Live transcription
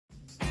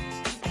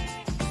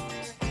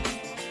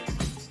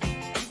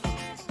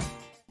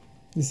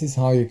This is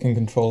how you can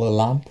control a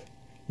lamp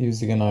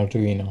using an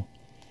Arduino.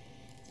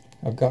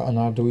 I've got an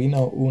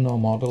Arduino Uno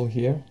model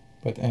here,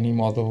 but any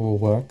model will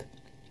work.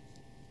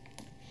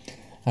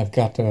 I've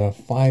got a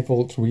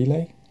 5-volt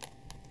relay,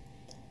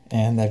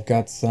 and I've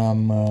got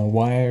some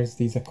wires.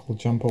 These are called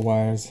jumper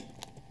wires.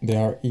 They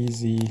are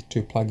easy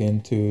to plug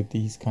into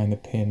these kind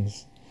of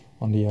pins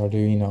on the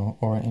Arduino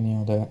or any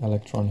other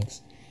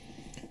electronics.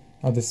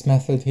 Now this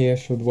method here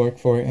should work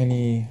for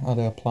any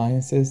other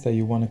appliances that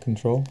you want to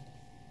control.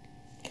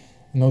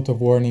 Note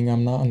of warning,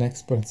 I'm not an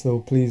expert, so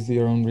please do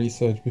your own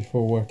research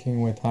before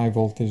working with high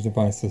voltage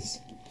devices.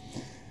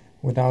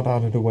 With that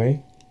out of the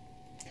way,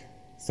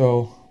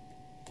 so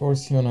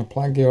first you want to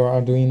plug your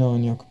Arduino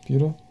in your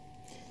computer.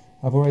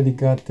 I've already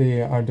got the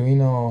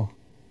Arduino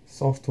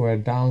software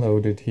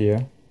downloaded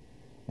here,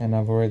 and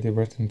I've already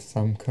written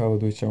some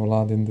code which I will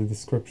add in the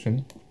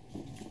description.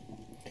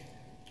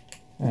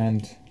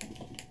 And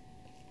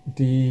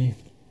the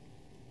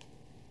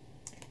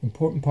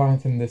important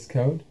part in this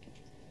code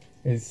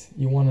is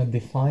you want to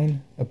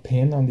define a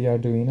pin on the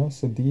Arduino.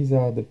 So these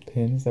are the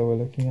pins that we're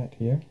looking at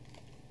here,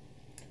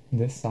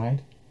 this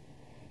side,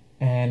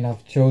 and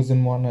I've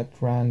chosen one at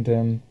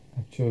random.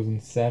 I've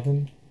chosen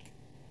 7,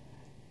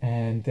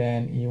 and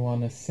then you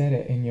want to set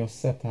it in your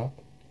setup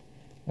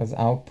as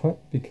output,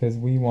 because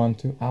we want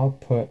to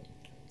output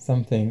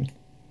something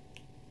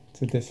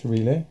to this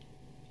relay.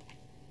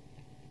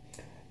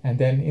 And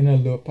then in a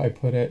loop I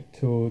put it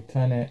to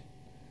turn it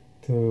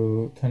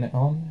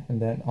on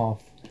and then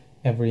off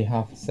every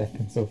half a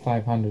second. So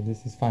 500,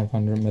 this is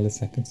 500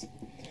 milliseconds.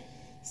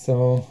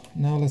 So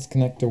now let's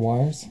connect the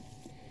wires.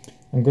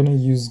 I'm going to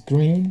use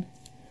green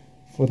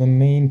for the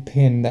main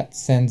pin that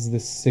sends the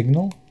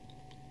signal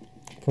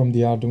from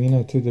the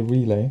Arduino to the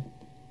relay.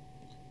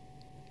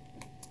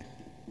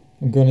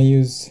 I'm going to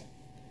use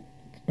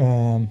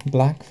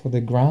black for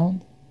the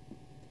ground.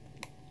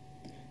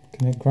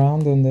 Connect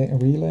ground on the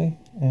relay,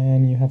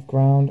 and you have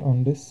ground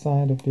on this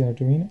side of the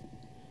Arduino.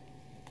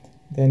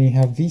 Then you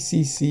have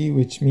VCC,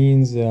 which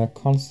means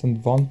constant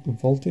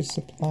voltage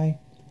supply,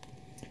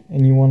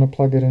 and you want to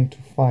plug it into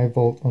 5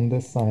 volt on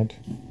this side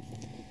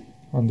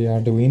on the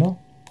Arduino.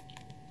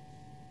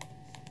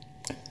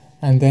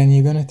 And then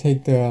you're going to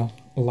take the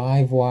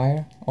live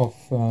wire of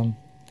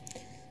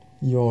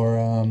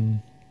your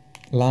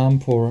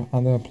lamp or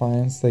other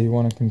appliance that you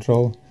want to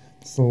control.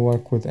 This will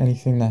work with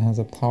anything that has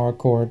a power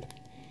cord.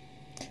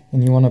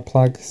 And you want to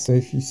plug, so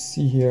if you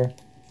see here,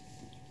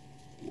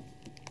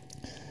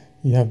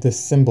 you have this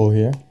symbol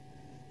here.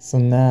 So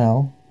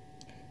now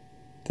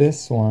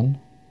this one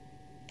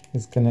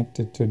is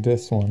connected to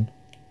this one.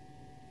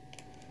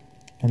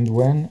 And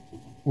when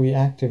we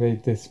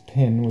activate this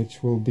pin,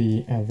 which will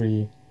be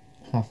every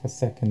half a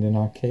second in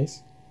our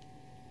case,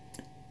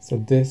 so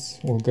this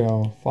will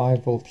go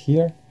 5 volt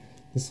here,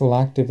 this will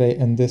activate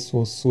and this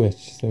will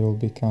switch, so it will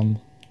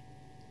become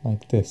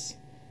like this,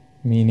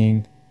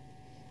 meaning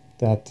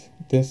that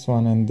this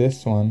one and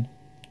this one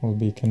will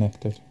be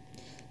connected.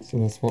 So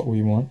that's what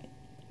we want.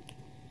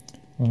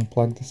 I'm going to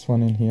plug this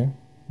one in here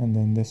and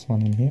then this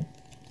one in here.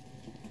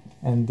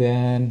 And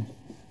then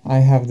I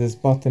have this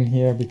button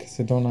here because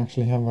I don't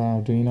actually have an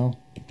Arduino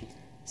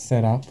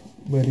set up,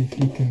 but if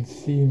you can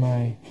see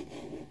my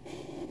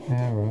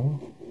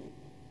arrow,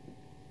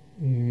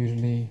 you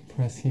usually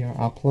press here,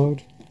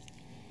 upload.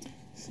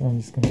 So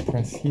I'm just going to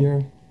press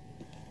here,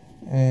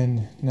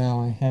 and now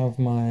I have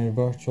my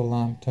virtual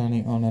lamp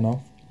turning on and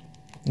off.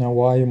 Now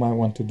why you might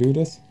want to do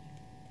this?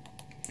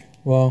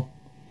 Well,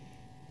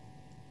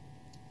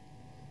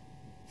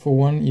 for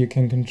one, you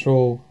can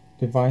control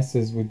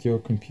devices with your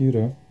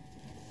computer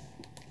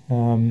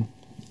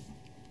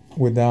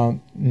without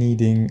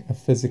needing a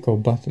physical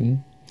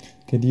button.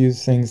 You could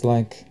use things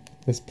like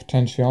this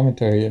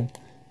potentiometer here,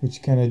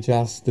 which can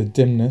adjust the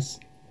dimness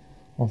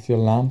of your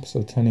lamp,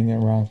 so turning it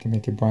around can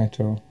make it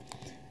brighter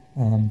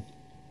or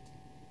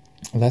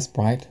less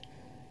bright.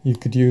 You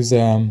could use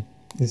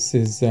this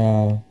is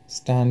a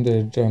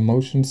standard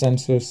motion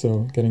sensor,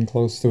 so getting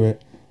close to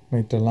it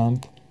make the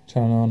lamp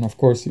turn on. Of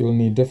course you'll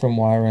need different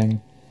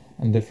wiring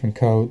and different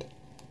code,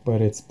 but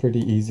it's pretty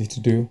easy to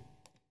do.